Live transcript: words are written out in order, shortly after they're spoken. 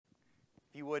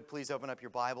If you would, please open up your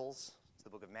Bibles to the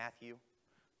book of Matthew.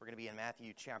 We're going to be in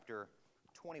Matthew chapter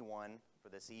 21 for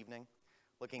this evening,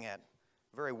 looking at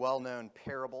a very well-known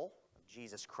parable of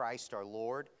Jesus Christ our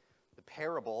Lord, the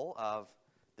parable of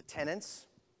the tenants,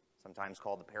 sometimes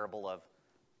called the parable of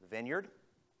the vineyard,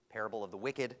 parable of the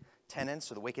wicked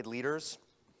tenants or the wicked leaders.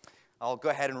 I'll go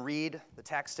ahead and read the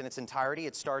text in its entirety.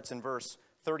 It starts in verse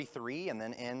 33 and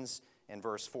then ends in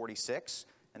verse 46,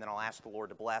 and then I'll ask the Lord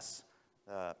to bless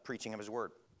preaching of his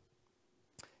word.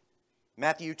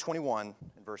 Matthew 21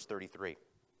 and verse 33.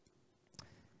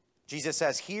 Jesus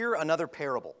says, "Hear another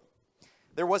parable.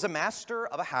 There was a master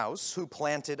of a house who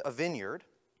planted a vineyard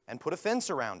and put a fence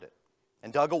around it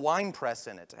and dug a winepress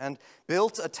in it and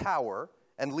built a tower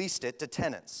and leased it to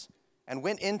tenants and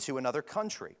went into another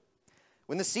country.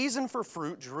 When the season for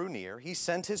fruit drew near, he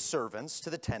sent his servants to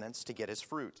the tenants to get his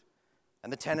fruit.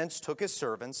 And the tenants took his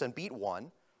servants and beat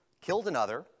one, killed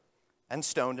another, and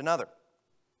stoned another.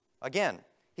 Again,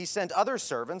 he sent other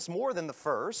servants more than the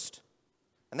first,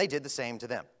 and they did the same to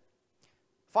them.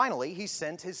 Finally, he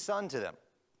sent his son to them,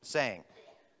 saying,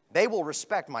 'They will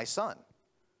respect my son.'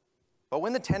 But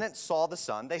when the tenants saw the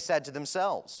son, they said to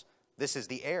themselves, 'This is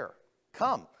the heir.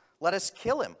 Come, let us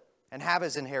kill him and have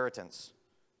his inheritance.'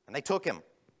 And they took him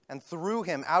and threw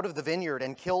him out of the vineyard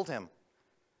and killed him.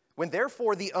 When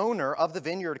therefore the owner of the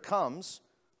vineyard comes,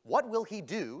 what will he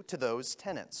do to those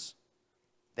tenants?'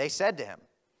 They said to him,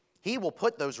 'He will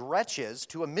put those wretches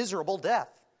to a miserable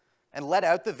death and let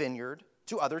out the vineyard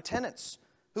to other tenants,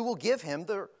 who will give him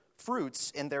the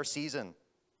fruits in their season.'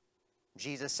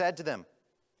 Jesus said to them,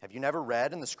 'Have you never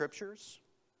read in the Scriptures?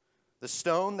 The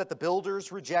stone that the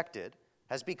builders rejected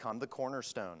has become the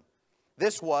cornerstone.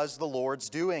 This was the Lord's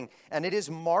doing, and it is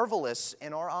marvelous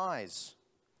in our eyes.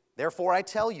 Therefore I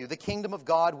tell you, the kingdom of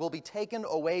God will be taken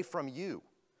away from you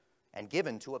and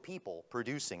given to a people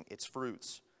producing its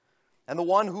fruits. And the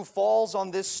one who falls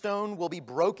on this stone will be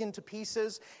broken to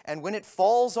pieces, and when it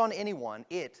falls on anyone,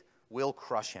 it will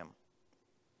crush him.'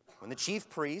 When the chief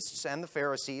priests and the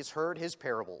Pharisees heard his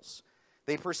parables,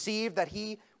 they perceived that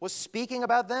he was speaking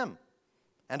about them.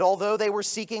 And although they were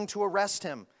seeking to arrest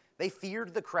him, they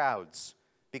feared the crowds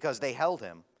because they held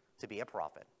him to be a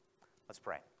prophet." Let's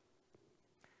pray.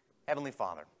 Heavenly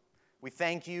Father, we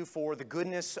thank you for the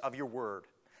goodness of your word.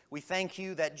 We thank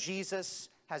you that Jesus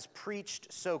has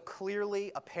preached so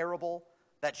clearly a parable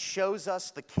that shows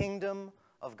us the kingdom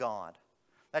of God,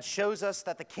 that shows us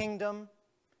that the kingdom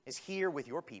is here with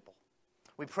your people.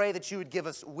 We pray that you would give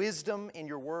us wisdom in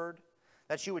your word,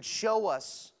 that you would show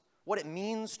us what it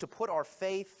means to put our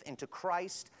faith into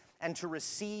Christ and to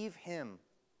receive him.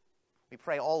 We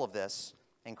pray all of this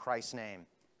in Christ's name.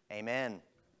 Amen.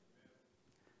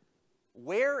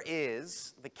 Where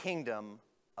is the kingdom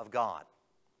of God?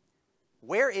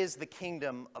 Where is the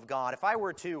kingdom of God? If I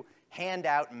were to hand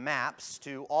out maps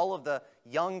to all of the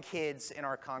young kids in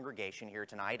our congregation here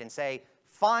tonight and say,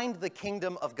 "Find the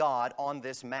kingdom of God on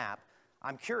this map,"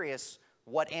 I'm curious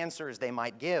what answers they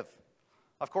might give.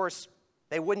 Of course,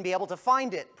 they wouldn't be able to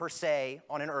find it, per se,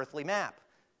 on an earthly map,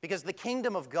 because the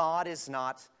kingdom of God is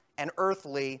not an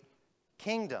earthly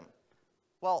kingdom.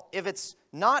 Well, if it's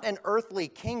not an earthly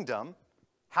kingdom,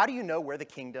 how do you know where the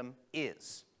kingdom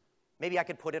is? Maybe I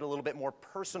could put it a little bit more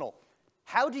personal.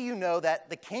 How do you know that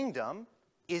the kingdom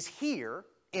is here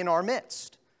in our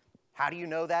midst? How do you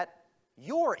know that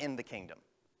you're in the kingdom?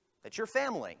 That your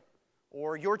family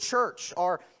or your church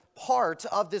are part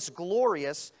of this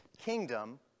glorious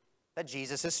kingdom that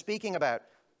Jesus is speaking about?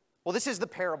 Well, this is the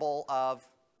parable of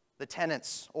the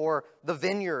tenants or the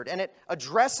vineyard, and it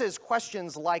addresses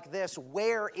questions like this: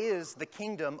 where is the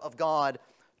kingdom of God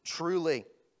truly?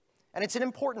 And it's an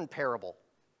important parable.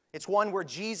 It's one where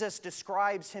Jesus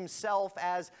describes himself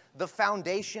as the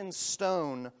foundation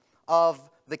stone of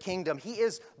the kingdom. He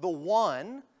is the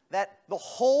one that the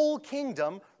whole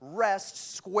kingdom rests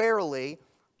squarely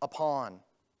upon.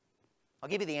 I'll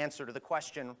give you the answer to the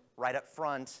question right up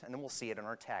front, and then we'll see it in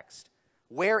our text.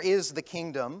 Where is the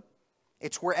kingdom?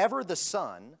 It's wherever the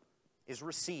Son is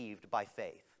received by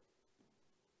faith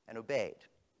and obeyed.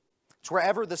 It's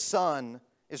wherever the Son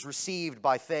is received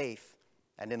by faith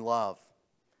and in love.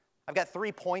 I've got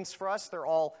 3 points for us. They're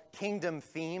all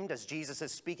kingdom-themed as Jesus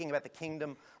is speaking about the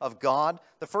kingdom of God.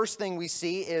 The first thing we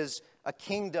see is a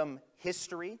kingdom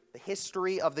history, the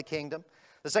history of the kingdom.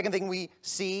 The second thing we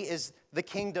see is the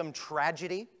kingdom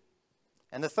tragedy.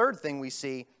 And the third thing we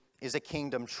see is a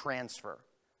kingdom transfer.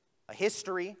 A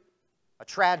history, a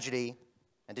tragedy,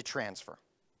 and a transfer.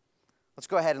 Let's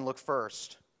go ahead and look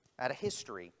first at a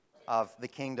history of the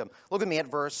kingdom. Look at me at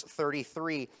verse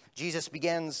 33. Jesus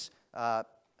begins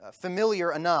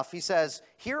familiar enough. He says,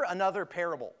 "Hear another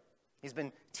parable. He's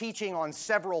been teaching on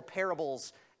several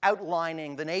parables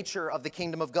outlining the nature of the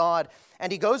kingdom of God.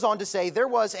 And he goes on to say, there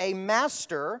was a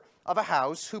master of a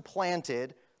house who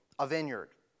planted a vineyard.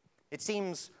 It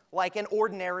seems like an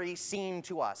ordinary scene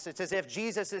to us. It's as if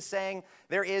Jesus is saying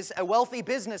there is a wealthy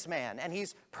businessman and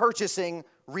he's purchasing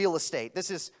real estate.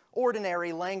 This is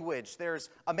ordinary language. There's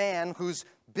a man who's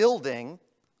building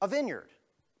a vineyard.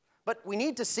 But we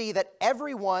need to see that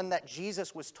everyone that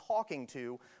Jesus was talking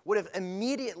to would have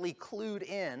immediately clued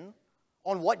in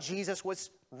on what Jesus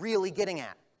was really getting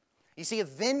at. You see, a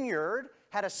vineyard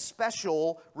had a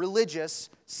special religious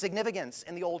significance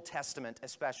in the Old Testament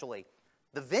especially.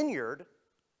 The vineyard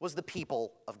was the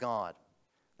people of God.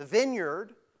 The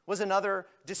vineyard was another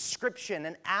description,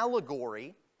 an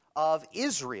allegory of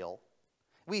Israel.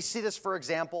 We see this, for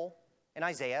example, in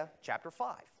Isaiah chapter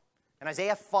 5. In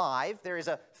Isaiah 5, there is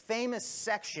a famous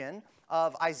section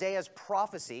of Isaiah's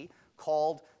prophecy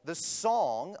called the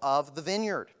Song of the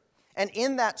Vineyard. And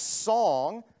in that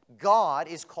song, God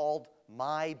is called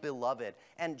my beloved.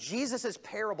 And Jesus'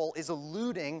 parable is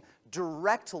alluding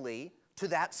directly to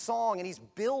that song, and he's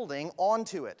building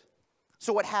onto it.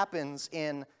 So what happens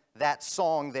in that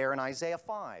song there in Isaiah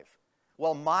 5?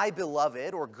 Well, my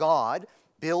beloved, or God,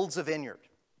 builds a vineyard,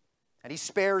 and he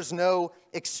spares no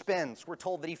expense. We're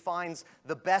told that he finds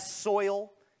the best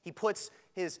soil. He puts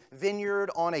his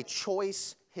vineyard on a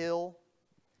choice hill.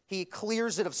 He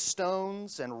clears it of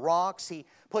stones and rocks. He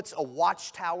puts a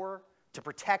watchtower to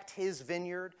protect his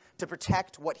vineyard, to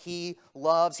protect what he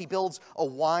loves. He builds a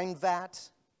wine vat.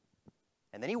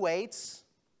 And then he waits,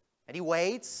 and he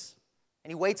waits,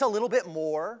 and he waits a little bit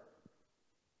more.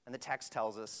 And the text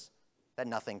tells us that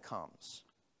nothing comes.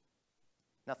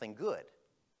 Nothing good.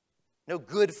 No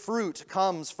good fruit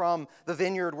comes from the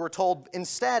vineyard, we're told.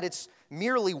 Instead, it's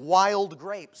merely wild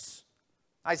grapes.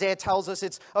 Isaiah tells us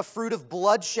it's a fruit of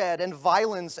bloodshed and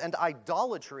violence and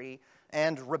idolatry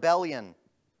and rebellion.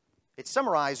 It's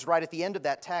summarized right at the end of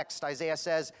that text. Isaiah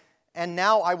says, "And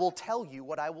now I will tell you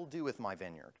what I will do with my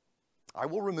vineyard. I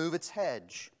will remove its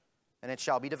hedge, and it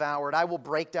shall be devoured. I will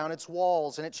break down its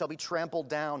walls, and it shall be trampled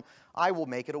down. I will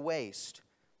make it a waste.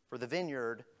 For the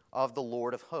vineyard of the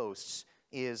Lord of hosts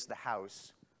is the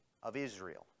house of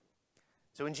Israel."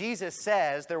 So when Jesus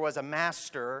says there was a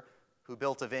master who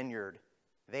built a vineyard,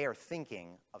 they are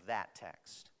thinking of that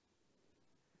text.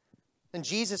 And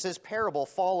Jesus' parable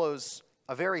follows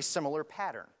a very similar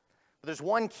pattern. But there's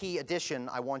one key addition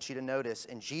I want you to notice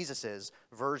in Jesus'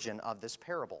 version of this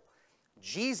parable.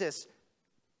 Jesus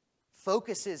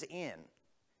focuses in,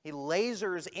 he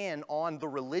lasers in on the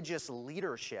religious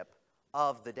leadership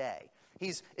of the day.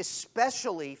 He's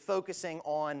especially focusing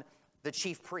on the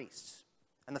chief priests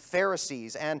and the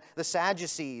Pharisees and the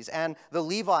Sadducees and the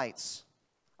Levites.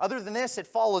 Other than this, it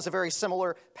follows a very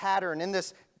similar pattern. In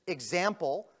this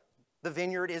example, the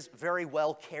vineyard is very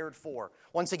well cared for.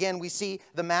 Once again, we see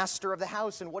the master of the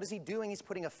house, and what is he doing? He's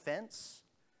putting a fence.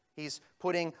 He's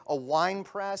putting a wine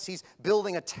press. He's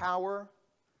building a tower.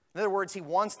 In other words, he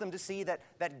wants them to see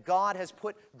that God has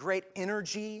put great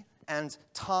energy and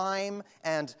time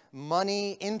and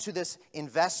money into this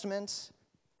investment.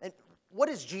 And what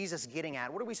is Jesus getting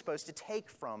at? What are we supposed to take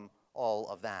from all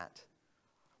of that?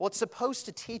 Well, it's supposed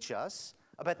to teach us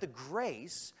about the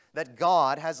grace that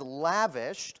God has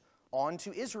lavished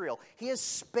onto Israel. He has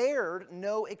spared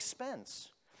no expense.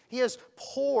 He has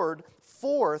poured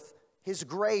forth his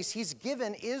grace. He's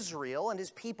given Israel and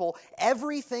his people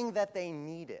everything that they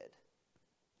needed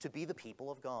to be the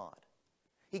people of God.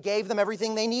 He gave them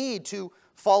everything they need to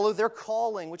follow their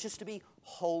calling, which is to be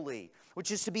holy,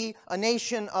 which is to be a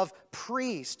nation of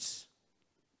priests.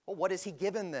 Well, what has he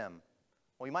given them?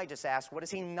 Well, you might just ask, what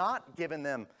has he not given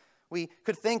them? We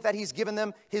could think that he's given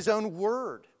them his own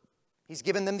word. He's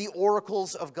given them the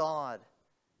oracles of God.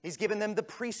 He's given them the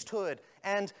priesthood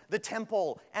and the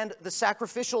temple and the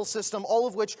sacrificial system, all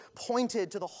of which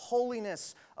pointed to the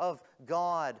holiness of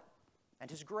God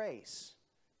and his grace.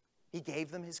 He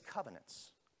gave them his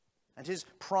covenants and his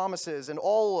promises and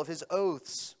all of his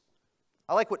oaths.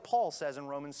 I like what Paul says in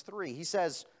Romans 3. He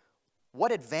says,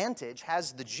 "What advantage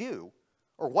has the Jew,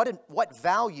 or what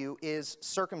value is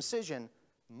circumcision?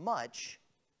 Much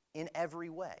in every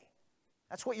way."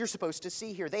 That's what you're supposed to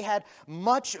see here. They had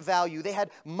much value. They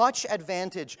had much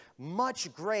advantage.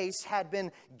 Much grace had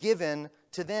been given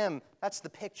to them. That's the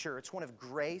picture. It's one of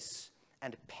grace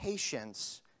and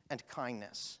patience and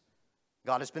kindness.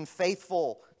 God has been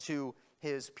faithful to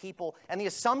his people. And the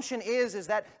assumption is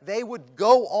that they would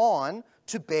go on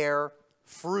to bear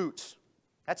fruit.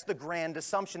 That's the grand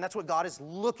assumption. That's what God is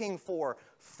looking for,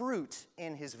 fruit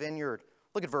in his vineyard.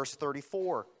 Look at verse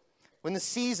 34. When the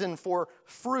season for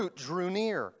fruit drew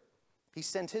near, He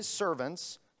sent his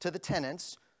servants to the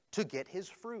tenants to get his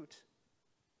fruit.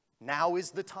 Now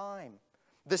is the time.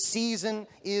 The season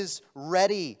is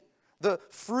ready. The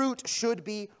fruit should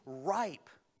be ripe.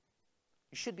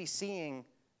 You should be seeing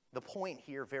the point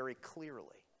here very clearly.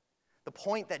 The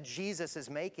point that Jesus is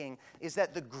making is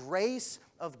that the grace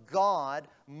of God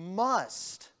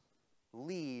must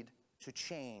lead to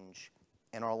change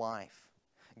in our life.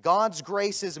 God's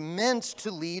grace is meant to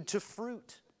lead to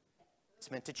fruit. It's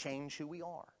meant to change who we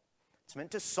are. It's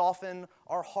meant to soften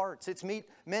our hearts. It's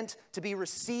meant to be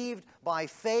received by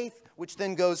faith, which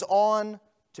then goes on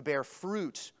to bear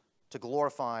fruit to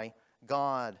glorify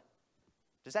God.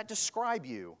 Does that describe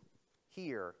you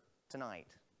here tonight?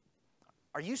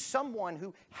 Are you someone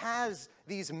who has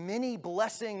these many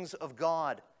blessings of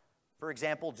God? For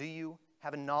example, do you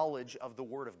have a knowledge of the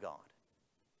Word of God?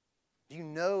 Do you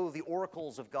know the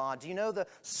oracles of God? Do you know the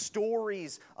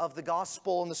stories of the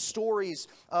gospel and the stories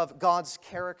of God's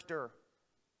character?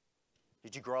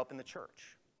 Did you grow up in the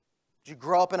church? Did you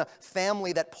grow up in a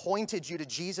family that pointed you to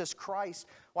Jesus Christ?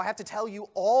 Well, I have to tell you,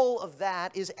 all of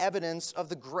that is evidence of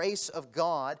the grace of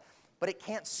God, but it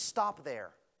can't stop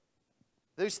there.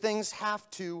 Those things have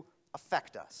to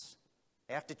affect us.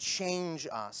 They have to change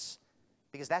us,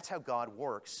 because that's how God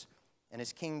works in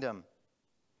His kingdom.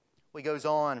 Well, he goes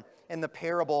on, in the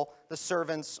parable, the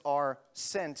servants are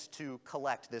sent to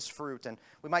collect this fruit. And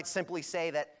we might simply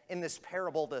say that in this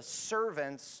parable, the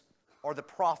servants are the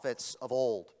prophets of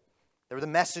old. They're the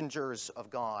messengers of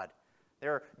God.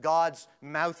 They're God's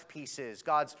mouthpieces,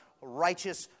 God's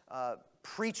righteous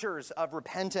preachers of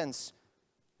repentance.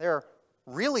 They're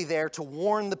really there to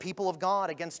warn the people of God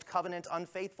against covenant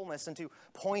unfaithfulness and to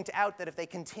point out that if they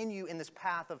continue in this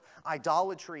path of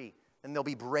idolatry, then they'll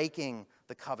be breaking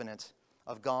the covenant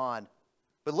of God.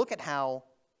 But look at how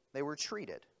they were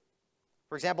treated.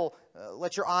 For example,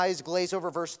 let your eyes glaze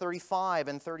over verse 35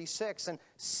 and 36 and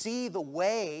see the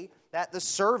way that the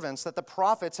servants, that the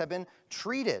prophets have been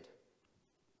treated.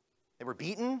 They were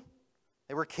beaten,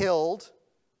 they were killed,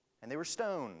 and they were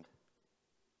stoned.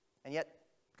 And yet,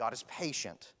 God is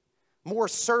patient. More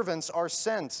servants are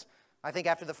sent. I think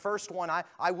after the first one,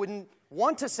 I wouldn't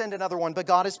want to send another one, but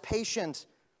God is patient.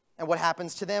 And what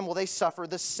happens to them? Well, they suffer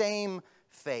the same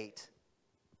fate.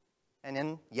 And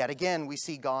then, yet again, we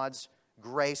see God's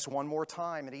grace one more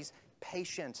time, that He's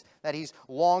patient, that He's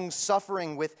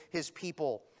long-suffering with His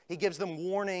people. He gives them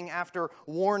warning after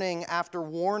warning after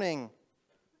warning.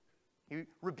 He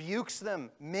rebukes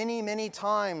them many, many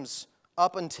times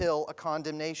up until a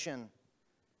condemnation.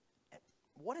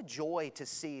 What a joy to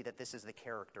see that this is the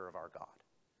character of our God.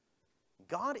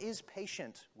 God is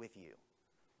patient with you.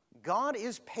 God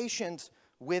is patient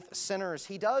with sinners.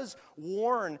 He does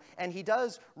warn and He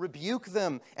does rebuke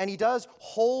them and He does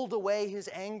hold away His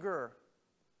anger.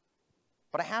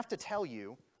 But I have to tell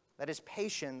you that His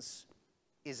patience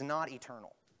is not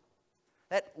eternal.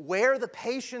 That where the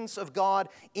patience of God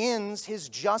ends, His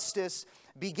justice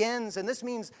begins. And this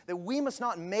means that we must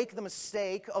not make the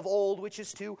mistake of old, which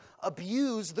is to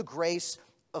abuse the grace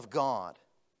of God.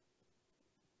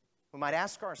 We might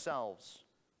ask ourselves,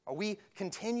 are we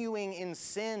continuing in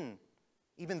sin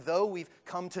even though we've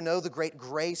come to know the great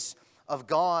grace of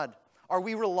God? Are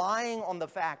we relying on the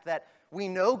fact that we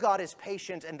know God is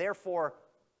patient and therefore,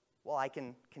 well, I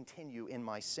can continue in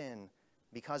my sin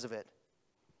because of it?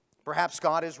 Perhaps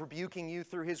God is rebuking you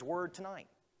through His word tonight.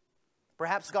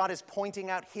 Perhaps God is pointing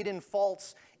out hidden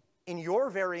faults in your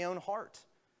very own heart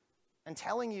and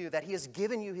telling you that He has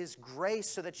given you His grace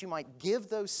so that you might give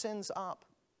those sins up.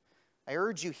 I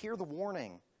urge you, hear the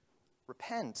warning.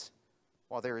 Repent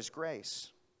while there is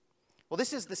grace. Well,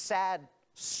 this is the sad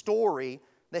story,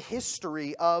 the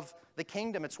history of the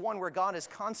kingdom. It's one where God is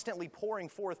constantly pouring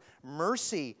forth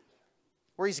mercy,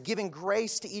 where He's giving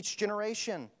grace to each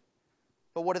generation.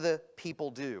 But what do the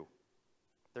people do?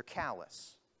 They're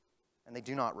callous, and they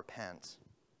do not repent.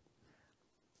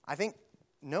 I think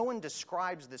no one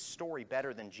describes this story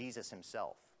better than Jesus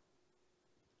Himself.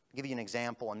 I'll give you an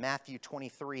example. In Matthew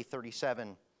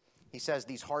 23:37, He says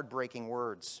these heartbreaking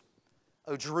words,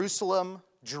 "O Jerusalem,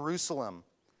 Jerusalem,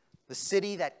 the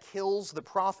city that kills the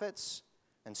prophets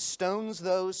and stones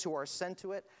those who are sent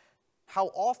to it, how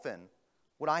often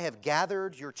would I have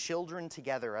gathered your children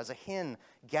together as a hen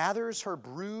gathers her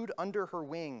brood under her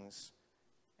wings,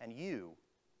 and you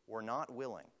were not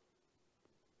willing."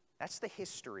 That's the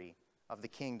history of the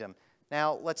kingdom.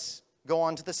 Now, let's go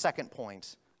on to the second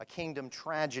point, a kingdom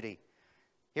tragedy.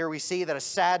 Here we see that a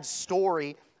sad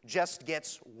story just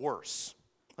gets worse.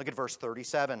 Look at verse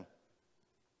 37.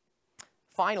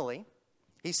 Finally,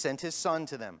 He sent His son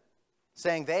to them,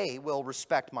 saying, "They will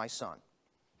respect my son."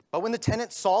 But when the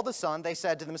tenants saw the son, they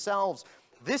said to themselves,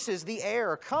 'This is the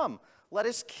heir. Come, let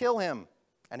us kill him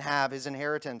and have his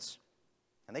inheritance.'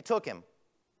 And they took him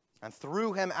and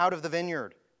threw him out of the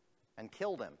vineyard and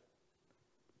killed him."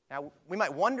 Now, we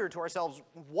might wonder to ourselves,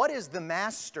 what is the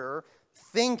master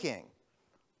thinking?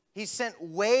 He sent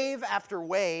wave after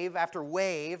wave after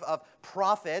wave of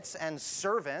prophets and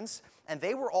servants, and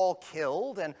they were all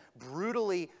killed and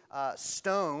brutally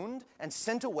stoned and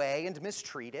sent away and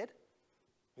mistreated.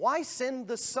 Why send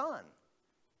the son?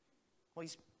 Well,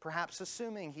 he's perhaps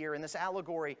assuming here in this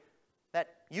allegory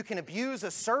that you can abuse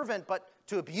a servant, but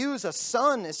to abuse a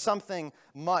son is something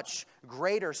much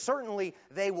greater. Certainly,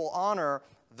 they will honor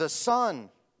the son.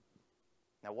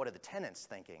 Now, what are the tenants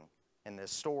thinking in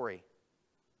this story?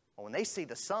 Well, when they see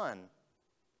the son,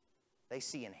 they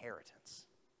see inheritance.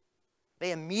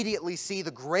 They immediately see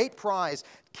the great prize,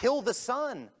 kill the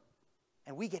son,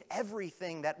 and we get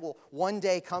everything that will one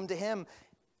day come to him.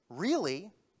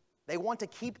 Really, they want to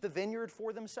keep the vineyard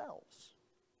for themselves.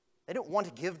 They don't want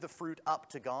to give the fruit up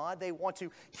to God. They want to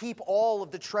keep all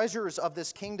of the treasures of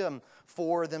this kingdom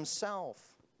for themselves.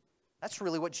 That's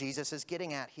really what Jesus is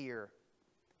getting at here.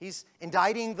 He's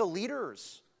indicting the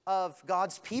leaders of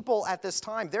God's people at this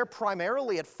time. They're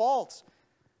primarily at fault.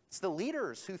 It's the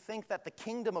leaders who think that the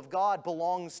kingdom of God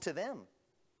belongs to them.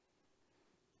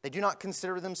 They do not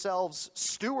consider themselves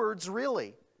stewards,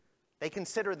 really. They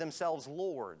consider themselves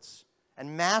lords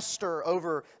and master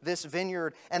over this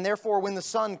vineyard. And therefore, when the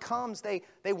son comes, they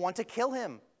want to kill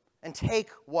him and take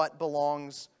what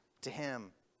belongs to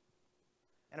him.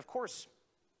 And of course,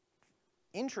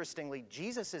 interestingly,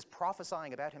 Jesus is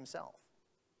prophesying about himself.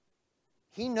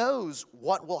 He knows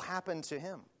what will happen to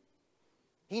him.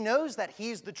 He knows that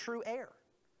he's the true heir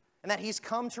and that he's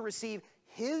come to receive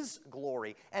his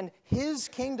glory and his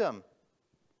kingdom.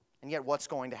 And yet what's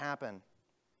going to happen?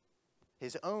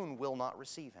 His own will not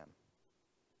receive him.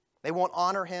 They won't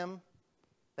honor him.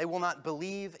 They will not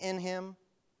believe in him.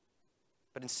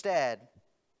 But instead,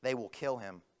 they will kill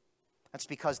him. That's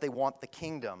because they want the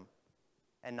kingdom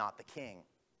and not the king.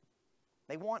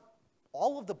 They want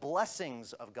all of the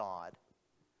blessings of God,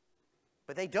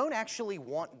 but they don't actually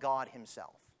want God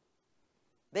himself.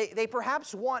 They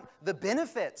perhaps want the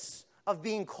benefits of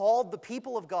being called the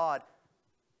people of God,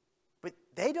 but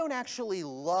they don't actually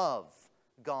love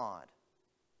God.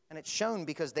 And it's shown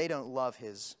because they don't love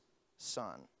his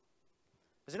son.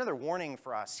 There's another warning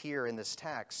for us here in this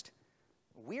text.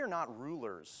 We are not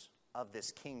rulers of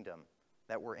this kingdom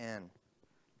that we're in.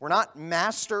 We're not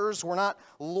masters. We're not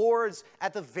lords.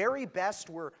 At the very best,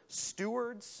 we're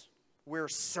stewards. We're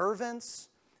servants.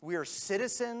 We're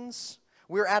citizens.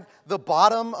 We're at the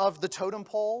bottom of the totem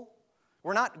pole.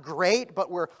 We're not great,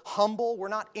 but we're humble. We're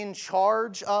not in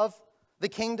charge of the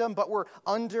kingdom, but we're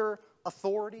under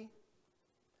authority.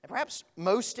 And perhaps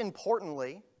most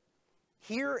importantly,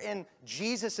 here in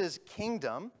Jesus'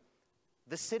 kingdom,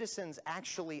 the citizens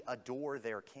actually adore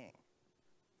their king.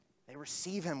 They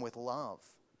receive him with love.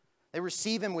 They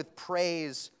receive him with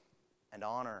praise and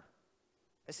honor.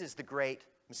 This is the great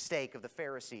mistake of the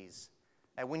Pharisees.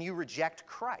 That when you reject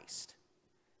Christ,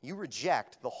 you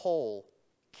reject the whole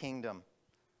kingdom.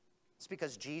 It's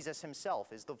because Jesus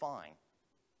himself is the vine.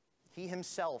 He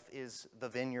himself is the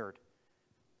vineyard.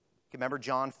 Remember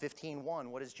John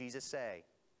 15:1. What does Jesus say?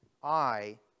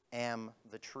 I am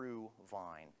the true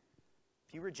vine.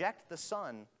 If you reject the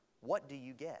Son, what do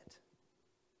you get?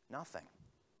 Nothing.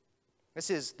 This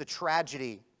is the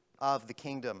tragedy of the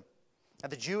kingdom.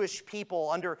 And the Jewish people,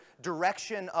 under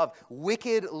direction of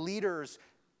wicked leaders,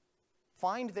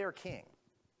 find their king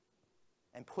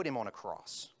and put him on a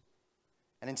cross.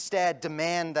 And instead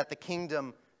demand that the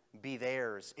kingdom be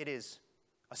theirs. It is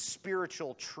a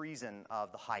spiritual treason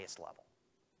of the highest level.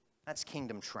 That's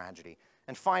kingdom tragedy.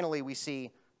 And finally, we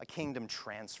see a kingdom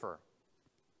transfer.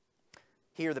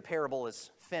 Here the parable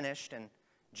is finished, and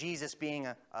Jesus, being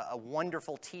a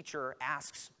wonderful teacher,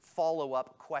 asks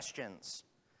follow-up questions.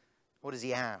 What does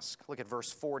he ask? Look at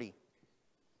verse 40.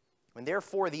 When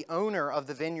therefore the owner of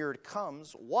the vineyard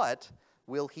comes, what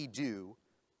will he do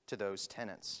to those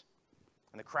tenants?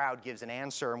 And the crowd gives an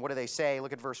answer, and what do they say?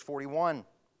 Look at verse 41.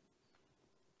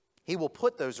 He will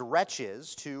put those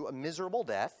wretches to a miserable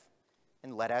death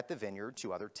and let out the vineyard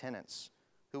to other tenants,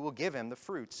 who will give him the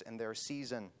fruits in their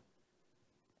season.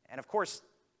 And of course,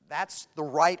 that's the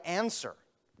right answer.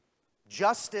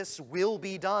 Justice will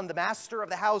be done. The master of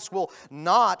the house will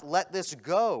not let this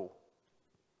go.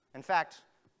 In fact,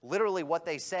 literally what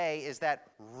they say is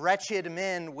that wretched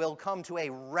men will come to a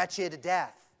wretched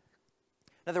death.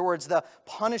 In other words, the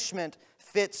punishment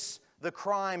fits the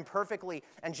crime perfectly,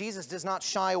 and Jesus does not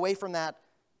shy away from that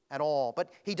at all.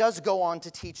 But he does go on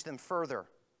to teach them further.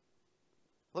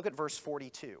 Look at verse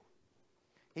 42.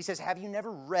 He says, "Have you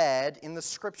never read in the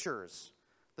Scriptures,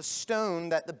 the stone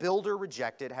that the builder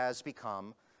rejected has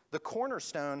become the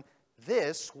cornerstone?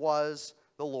 This was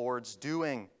the Lord's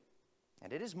doing,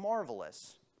 and it is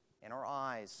marvelous in our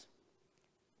eyes."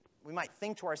 We might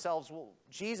think to ourselves, well,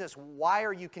 Jesus, why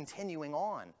are you continuing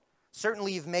on?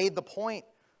 Certainly you've made the point,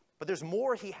 but there's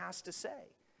more he has to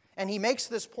say. And he makes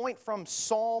this point from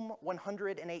Psalm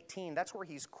 118. That's where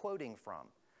he's quoting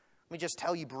from. Let me just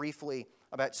tell you briefly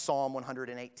about Psalm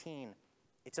 118.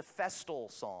 It's a festal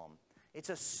psalm. It's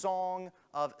a song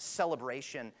of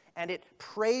celebration, and it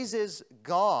praises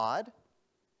God,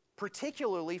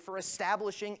 particularly for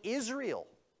establishing Israel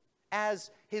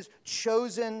as his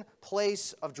chosen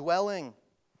place of dwelling.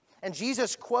 And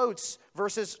Jesus quotes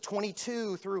verses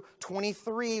 22 through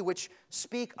 23, which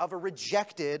speak of a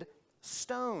rejected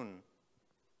stone.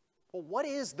 Well, what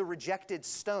is the rejected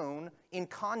stone in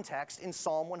context in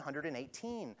Psalm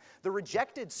 118? The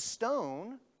rejected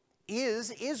stone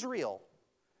is Israel.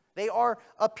 They are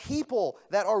a people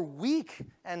that are weak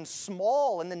and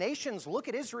small, and the nations look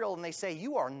at Israel and they say,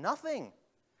 "You are nothing,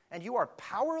 and you are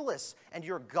powerless, and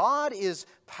your God is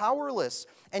powerless."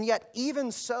 And yet,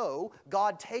 even so,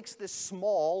 God takes this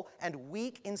small and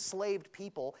weak enslaved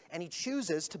people, and he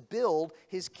chooses to build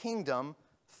his kingdom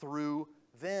through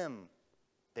them.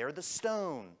 They're the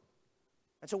stone.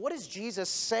 And so what is Jesus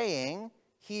saying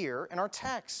here in our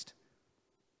text?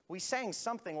 Well, he's saying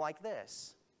something like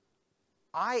this: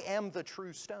 I am the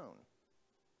true stone.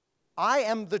 I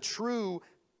am the true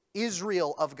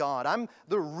Israel of God. I'm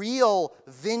the real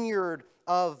vineyard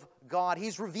of God.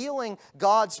 He's revealing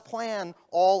God's plan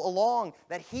all along,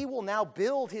 that he will now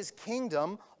build his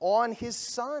kingdom on his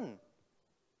Son.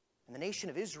 And the nation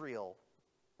of Israel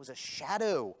was a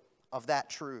shadow of that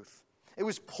truth. It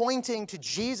was pointing to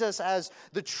Jesus as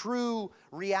the true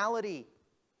reality.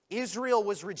 Israel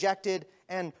was rejected,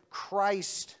 and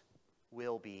Christ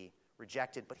will be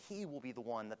rejected, but he will be the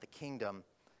one that the kingdom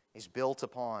is built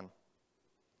upon.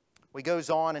 Well, he goes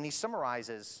on and he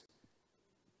summarizes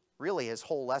really his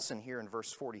whole lesson here in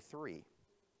verse 43.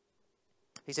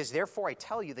 He says, "Therefore I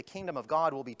tell you, the kingdom of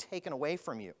God will be taken away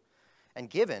from you and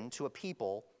given to a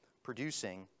people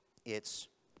producing its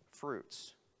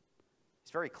fruits."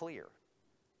 It's very clear.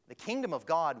 The kingdom of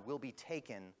God will be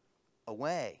taken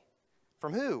away.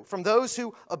 From who? From those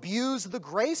who abuse the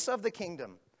grace of the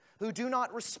kingdom, who do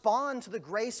not respond to the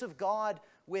grace of God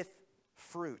with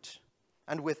fruit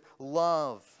and with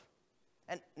love.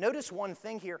 And notice one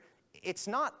thing here. It's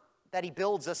not that he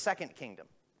builds a second kingdom.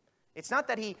 It's not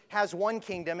that he has one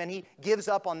kingdom and he gives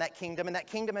up on that kingdom and that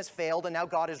kingdom has failed and now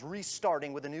God is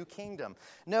restarting with a new kingdom.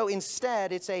 No,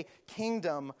 instead it's a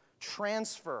kingdom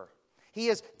transfer. He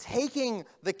is taking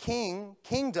the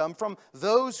kingdom from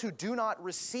those who do not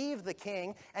receive the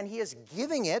king, and he is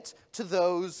giving it to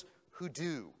those who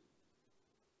do,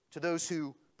 to those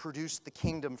who produce the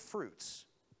kingdom fruits.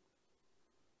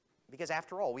 Because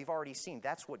after all, we've already seen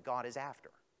that's what God is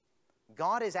after.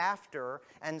 God is after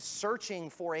and searching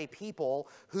for a people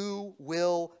who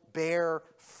will bear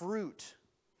fruit,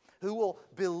 who will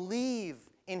believe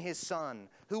in his Son,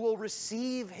 who will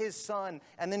receive his Son,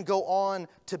 and then go on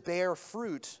to bear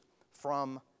fruit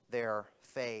from their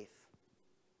faith.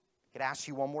 I could ask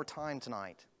you one more time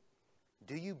tonight.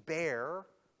 Do you bear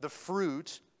the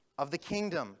fruit of the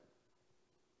kingdom?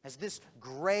 Has this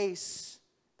grace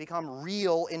become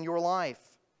real in your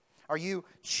life? Are you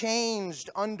changed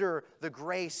under the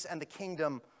grace and the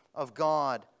kingdom of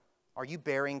God? Are you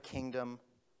bearing kingdom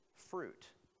fruit?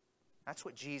 That's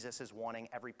what Jesus is wanting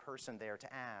every person there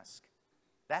to ask.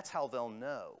 That's how they'll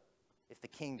know if the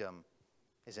kingdom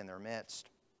is in their midst.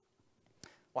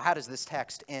 Well, how does this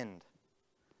text end?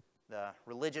 The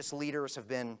religious leaders have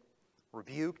been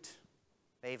rebuked.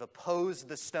 They've opposed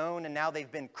the stone, and now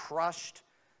they've been crushed.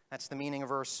 That's the meaning of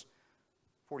verse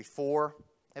 44.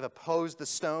 They've opposed the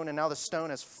stone, and now the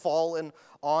stone has fallen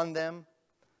on them.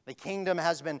 The kingdom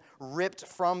has been ripped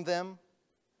from them.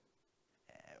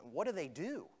 What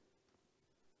do?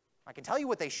 I can tell you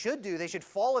what they should do. They should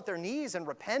fall at their knees and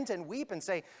repent and weep and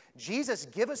say, "Jesus,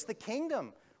 give us the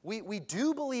kingdom. We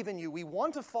do believe in you. We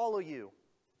want to follow you."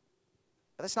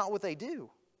 But that's not what they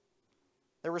do.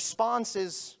 Their response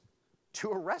is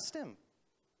to arrest him.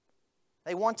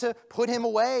 They want to put him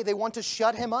away. They want to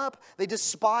shut him up. They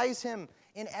despise him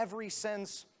in every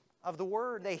sense of the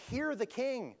word. They hear the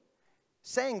king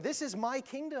saying, "This is my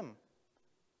kingdom."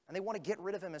 And they want to get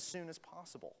rid of him as soon as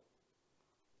possible.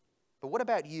 But what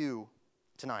about you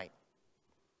tonight?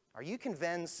 Are you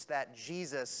convinced that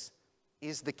Jesus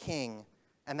is the king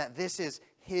and that this is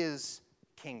his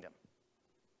kingdom?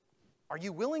 Are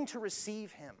you willing to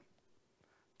receive him,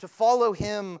 to follow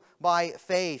him by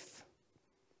faith?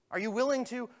 Are you willing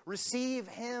to receive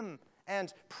him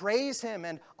and praise him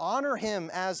and honor him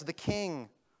as the king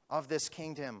of this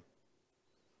kingdom?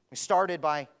 We started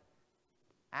by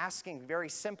asking very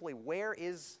simply, where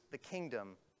is the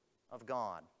kingdom of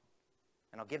God?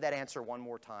 And I'll give that answer one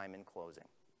more time in closing.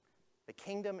 The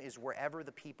kingdom is wherever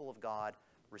the people of God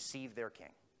receive their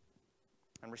king,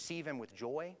 and receive him with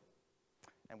joy,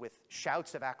 and with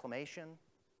shouts of acclamation,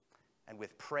 and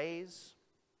with praise,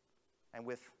 and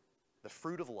with the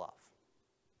fruit of love.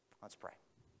 Let's pray.